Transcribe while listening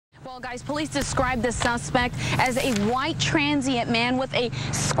Well, guys, police described the suspect as a white transient man with a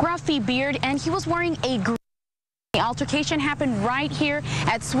scruffy beard, and he was wearing a green. The altercation happened right here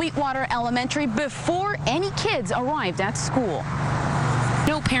at Sweetwater Elementary before any kids arrived at school.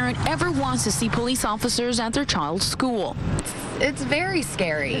 No parent ever wants to see police officers at their child's school. It's very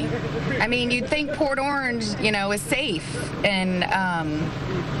scary. I mean, you'd think Port Orange, is safe, and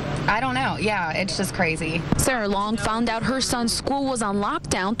I don't know. Yeah, it's just crazy. Sarah Long found out her son's school was on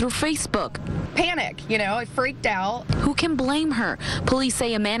lockdown through Facebook. Panic, I freaked out. Who can blame her? Police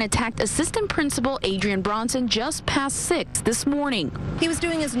say a man attacked assistant principal Adrian Bronson just past 6 this morning. He was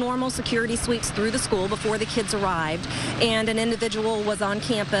doing his normal security sweeps through the school before the kids arrived, and an individual was on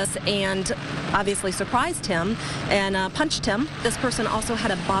campus and obviously surprised him and punched him. This person also had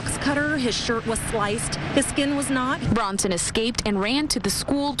a box cutter. His shirt was sliced. His skin was not. Bronson escaped and ran to the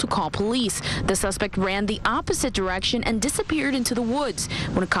school to call police. The suspect ran the opposite direction and disappeared into the woods.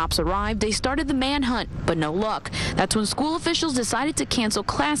 When cops arrived, they started the manhunt, but no luck. That's when school officials decided to cancel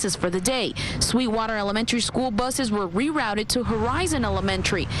classes for the day. Sweetwater Elementary School buses were rerouted to Horizon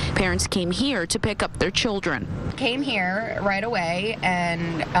Elementary. Parents came here to pick up their children. Came here right away,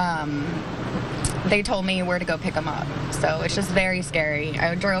 and they told me where to go pick him up. So it's just very scary.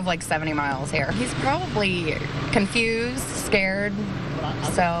 I drove like 70 miles here. He's probably confused, scared.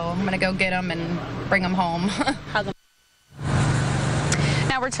 So I'm going to go get him and bring him home.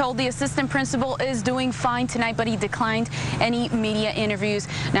 Now we're told the assistant principal is doing fine tonight, but he declined any media interviews.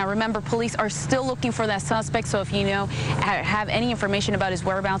 Now remember, police are still looking for that suspect, so if you have any information about his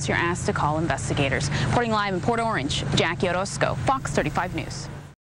whereabouts, you're asked to call investigators. Reporting live in Port Orange, Jackie Orozco, Fox 35 News.